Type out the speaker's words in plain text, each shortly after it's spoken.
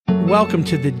Welcome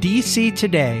to the DC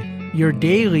Today, your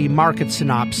daily market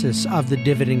synopsis of the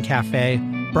Dividend Cafe,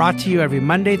 brought to you every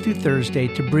Monday through Thursday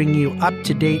to bring you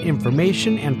up-to-date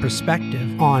information and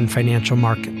perspective on financial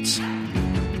markets.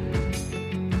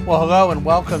 Well, hello and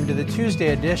welcome to the Tuesday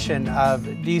edition of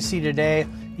DC Today.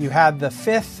 You had the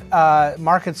fifth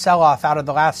market sell-off out of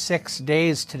the last 6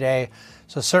 days today,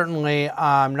 so certainly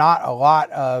not a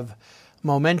lot of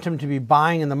momentum to be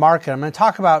buying in the market. I'm going to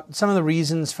talk about some of the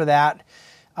reasons for that.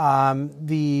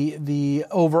 The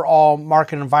overall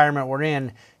market environment we're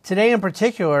in. Today in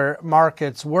particular,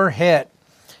 markets were hit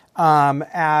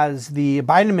as the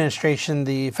Biden administration,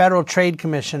 the Federal Trade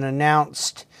Commission,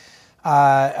 announced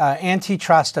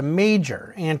a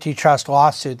major antitrust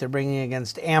lawsuit they're bringing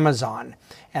against Amazon.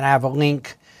 And I have a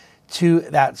link to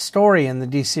that story in the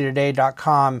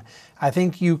DCToday.com. I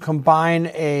think you combine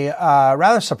a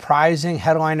rather surprising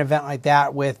headline event like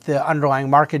that with the underlying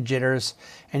market jitters,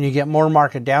 and you get more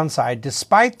market downside,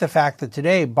 despite the fact that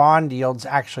today bond yields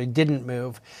actually didn't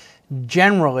move.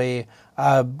 Generally,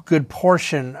 a good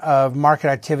portion of market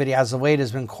activity as of late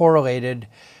has been correlated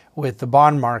with the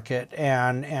bond market,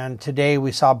 and today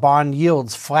we saw bond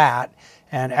yields flat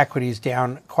and equities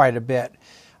down quite a bit.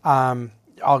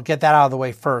 I'll get that out of the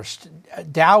way first.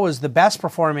 Dow was the best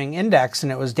performing index,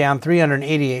 and it was down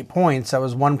 388 points. That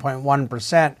was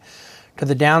 1.1% to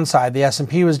the downside. The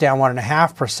S&P was down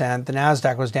 1.5%. The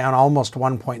NASDAQ was down almost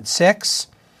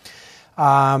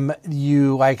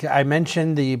 1.6%. Like I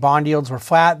mentioned, the bond yields were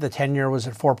flat. The 10-year was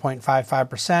at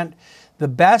 4.55%. The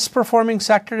best performing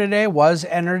sector today was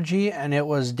energy, and it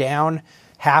was down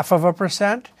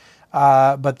 0.5%.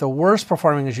 But the worst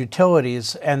performing is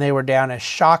utilities, and they were down a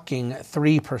shocking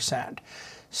 3%.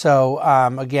 So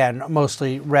again,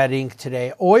 mostly red ink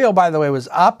today. Oil, by the way, was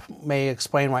up. May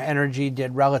explain why energy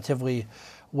did relatively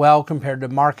well compared to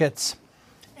markets.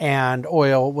 And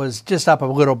oil was just up a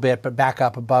little bit, but back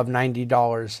up above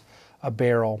 $90 a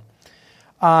barrel.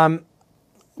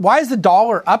 Why is the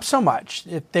dollar up so much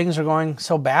if things are going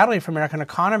so badly for the American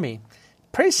economy?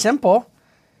 Pretty simple.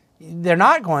 They're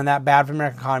not going that bad for the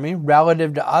American economy.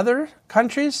 Relative to other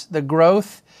countries, the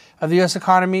growth of the U.S.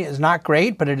 economy is not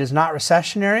great, but it is not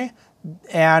recessionary,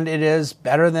 and it is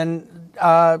better than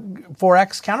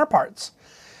Forex counterparts.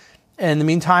 In the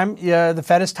meantime, the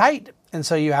Fed is tight, and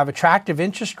so you have attractive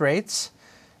interest rates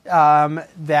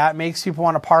that makes people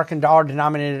want to park in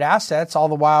dollar-denominated assets, all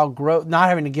the while not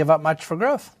having to give up much for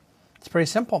growth. It's pretty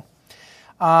simple.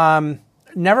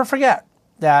 Never forget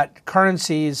that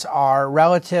currencies are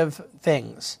relative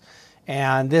things.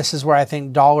 And this is where I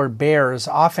think dollar bears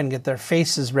often get their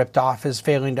faces ripped off, is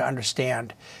failing to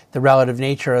understand the relative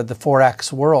nature of the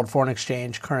Forex world, foreign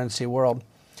exchange currency world.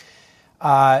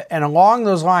 And along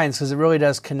those lines, because it really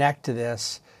does connect to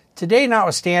this, today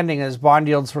notwithstanding, as bond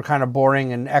yields were kind of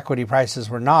boring and equity prices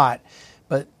were not,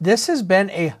 but this has been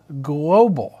a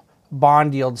global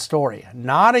bond yield story,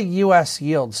 not a U.S.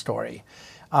 yield story.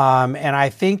 And I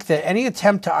think that any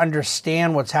attempt to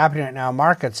understand what's happening right now in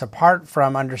markets, apart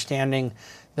from understanding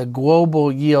the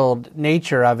global yield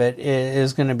nature of it,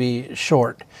 is going to be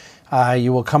short.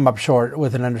 You will come up short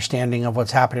with an understanding of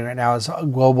what's happening right now as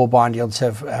global bond yields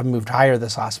have moved higher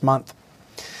this last month.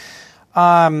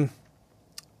 I'm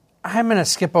going to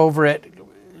skip over it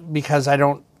because I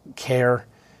don't care.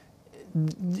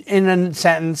 In a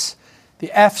sentence, the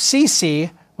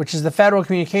FCC, which is the Federal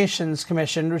Communications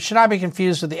Commission, which should not be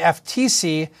confused with the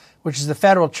FTC, which is the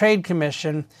Federal Trade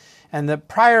Commission. And the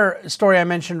prior story I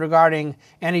mentioned regarding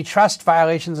antitrust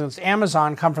violations against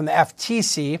Amazon come from the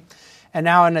FTC. And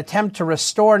now an attempt to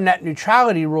restore net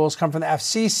neutrality rules come from the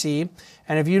FCC.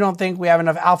 And if you don't think we have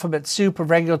enough alphabet soup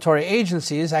of regulatory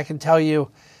agencies, I can tell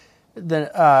you the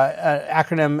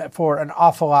acronym for an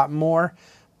awful lot more.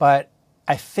 But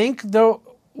I think the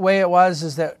way it was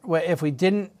is that if we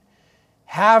didn't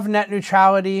have net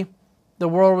neutrality, the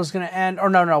world was going to end. Or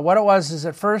no. What it was is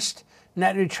at first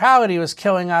net neutrality was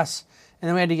killing us, and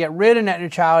then we had to get rid of net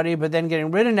neutrality, but then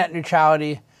getting rid of net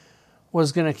neutrality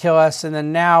was going to kill us, and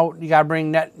then now you got to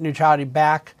bring net neutrality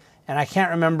back, and I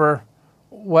can't remember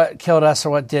what killed us or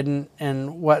what didn't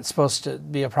and what's supposed to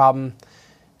be a problem.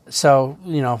 So,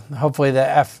 hopefully the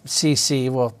FCC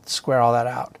will square all that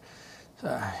out.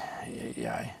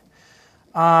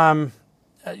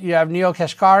 You have Neel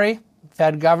Kashkari,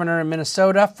 Fed governor in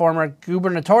Minnesota, former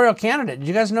gubernatorial candidate. Did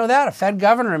you guys know that? A Fed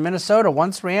governor in Minnesota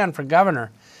once ran for governor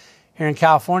here in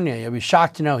California. You'll be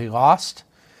shocked to know he lost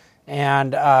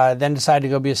and then decided to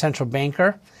go be a central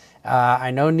banker.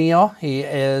 I know Neel. He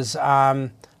is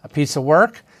a piece of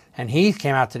work, and he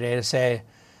came out today to say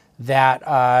that,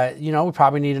 we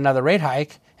probably need another rate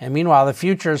hike. And meanwhile, the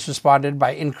futures responded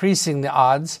by increasing the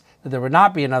odds that there would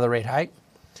not be another rate hike.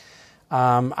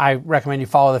 I recommend you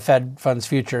follow the Fed funds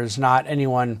futures, not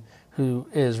anyone who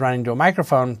is running to a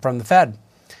microphone from the Fed.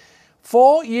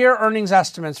 Full year earnings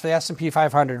estimates for the S&P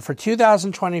 500 for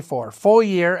 2024, full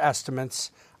year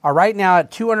estimates are right now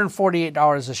at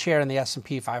 $248 a share in the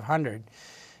S&P 500.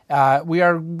 We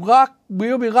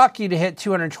will be lucky to hit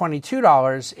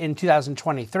 $222 in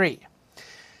 2023.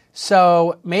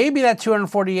 So maybe that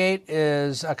 248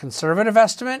 is a conservative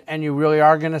estimate, and you really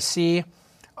are going to see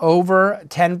over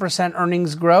 10%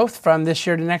 earnings growth from this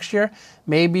year to next year.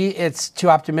 Maybe it's too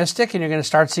optimistic, and you're going to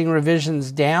start seeing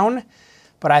revisions down.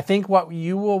 But I think what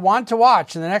you will want to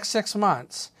watch in the next 6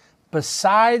 months,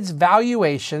 besides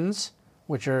valuations,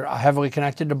 which are heavily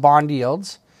connected to bond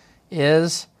yields,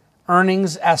 is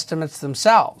earnings estimates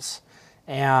themselves.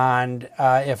 And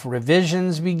if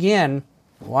revisions begin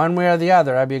one way or the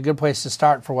other, that'd be a good place to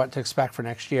start for what to expect for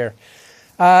next year.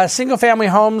 Single-family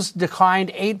homes declined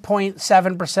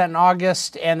 8.7% in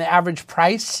August, and the average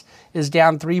price is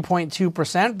down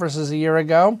 3.2% versus a year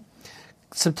ago.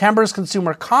 September's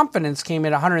consumer confidence came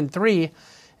in at 103, it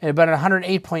had been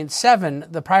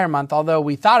 108.7 the prior month, although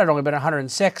we thought it had only been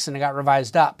 106 and it got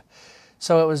revised up.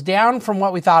 So it was down from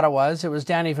what we thought it was. It was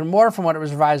down even more from what it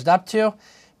was revised up to.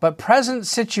 But present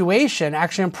situation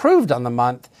actually improved on the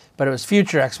month, but it was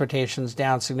future expectations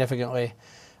down significantly.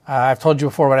 I've told you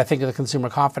before what I think of the consumer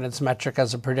confidence metric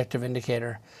as a predictive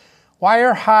indicator. Why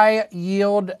are high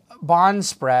yield bond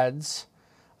spreads,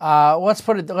 let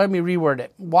me reword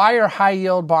it. Why are high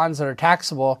yield bonds that are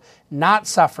taxable not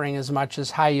suffering as much as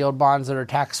high yield bonds that are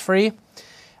tax-free?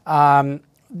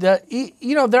 There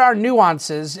are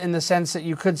nuances in the sense that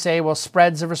you could say, well,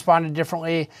 spreads have responded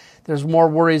differently. There's more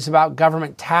worries about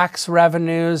government tax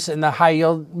revenues in the high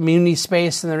yield muni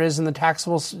space than there is in the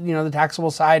taxable. The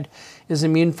taxable side is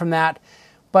immune from that.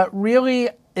 But really,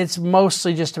 it's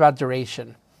mostly just about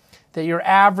duration. That your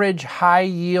average high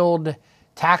yield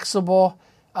taxable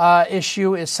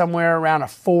issue is somewhere around a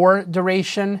 4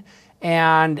 duration,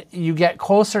 and you get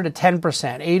closer to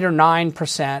 10%, 8 or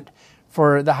 9%.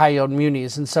 For the high yield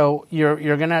munis. And so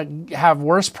you're going to have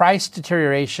worse price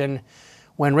deterioration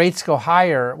when rates go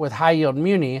higher with high yield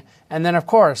muni. And then, of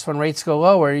course, when rates go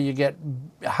lower, you get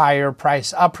higher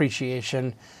price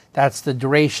appreciation. That's the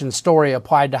duration story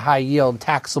applied to high yield,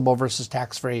 taxable versus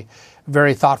tax-free.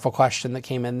 Very thoughtful question that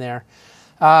came in there.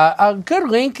 A good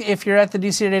link, if you're at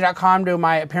thedctoday.com, to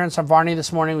my appearance on Varney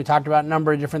this morning. We talked about a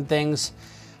number of different things.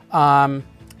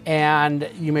 And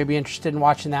you may be interested in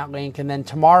watching that link. And then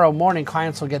tomorrow morning,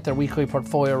 clients will get their weekly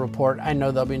portfolio report. I know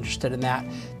they'll be interested in that.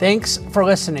 Thanks for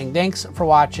listening. Thanks for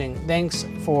watching. Thanks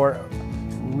for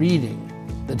reading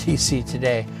the DC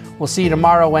Today. We'll see you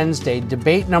tomorrow, Wednesday,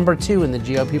 debate number 2 in the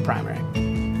GOP primary.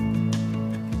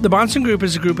 The Bahnsen Group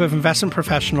is a group of investment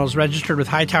professionals registered with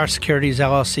Hightower Securities,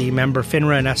 LLC, member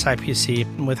FINRA and SIPC,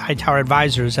 and with Hightower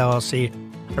Advisors, LLC,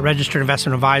 a registered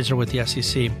investment advisor with the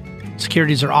SEC.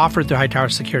 Securities are offered through Hightower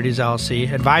Securities,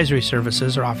 LLC. Advisory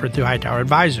services are offered through Hightower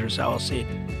Advisors, LLC.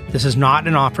 This is not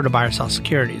an offer to buy or sell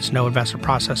securities. No investment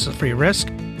process is free of risk.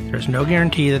 There is no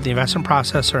guarantee that the investment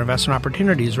process or investment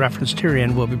opportunities referenced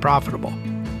herein will be profitable.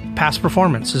 Past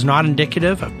performance is not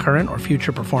indicative of current or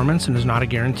future performance and is not a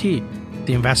guarantee.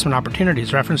 The investment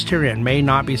opportunities referenced herein may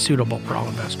not be suitable for all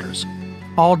investors.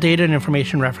 All data and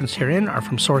information referenced herein are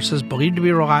from sources believed to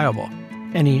be reliable.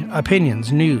 Any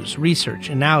opinions, news, research,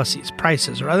 analyses,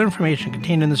 prices, or other information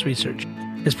contained in this research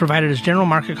is provided as general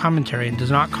market commentary and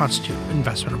does not constitute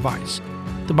investment advice.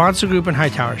 The Bahnsen Group and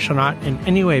Hightower shall not in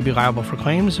any way be liable for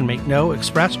claims and make no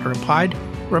expressed or implied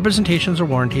representations or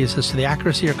warranties as to the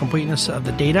accuracy or completeness of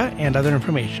the data and other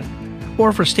information,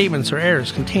 or for statements or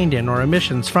errors contained in or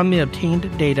omissions from the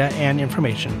obtained data and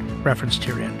information referenced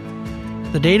herein.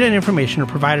 The data and information are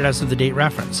provided as of the date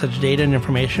referenced. Such data and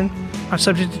information are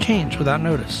subject to change without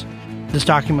notice. This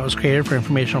document was created for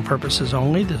informational purposes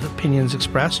only. The opinions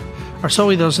expressed are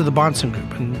solely those of the Bahnsen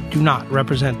Group and do not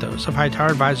represent those of Hightower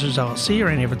Advisors, LLC, or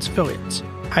any of its affiliates.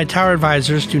 Hightower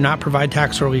Advisors do not provide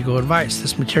tax or legal advice.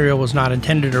 This material was not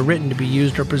intended or written to be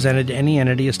used or presented to any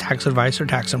entity as tax advice or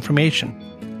tax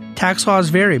information. Tax laws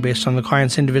vary based on the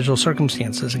client's individual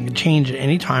circumstances and can change at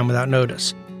any time without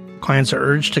notice. Clients are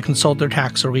urged to consult their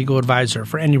tax or legal advisor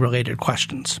for any related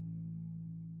questions.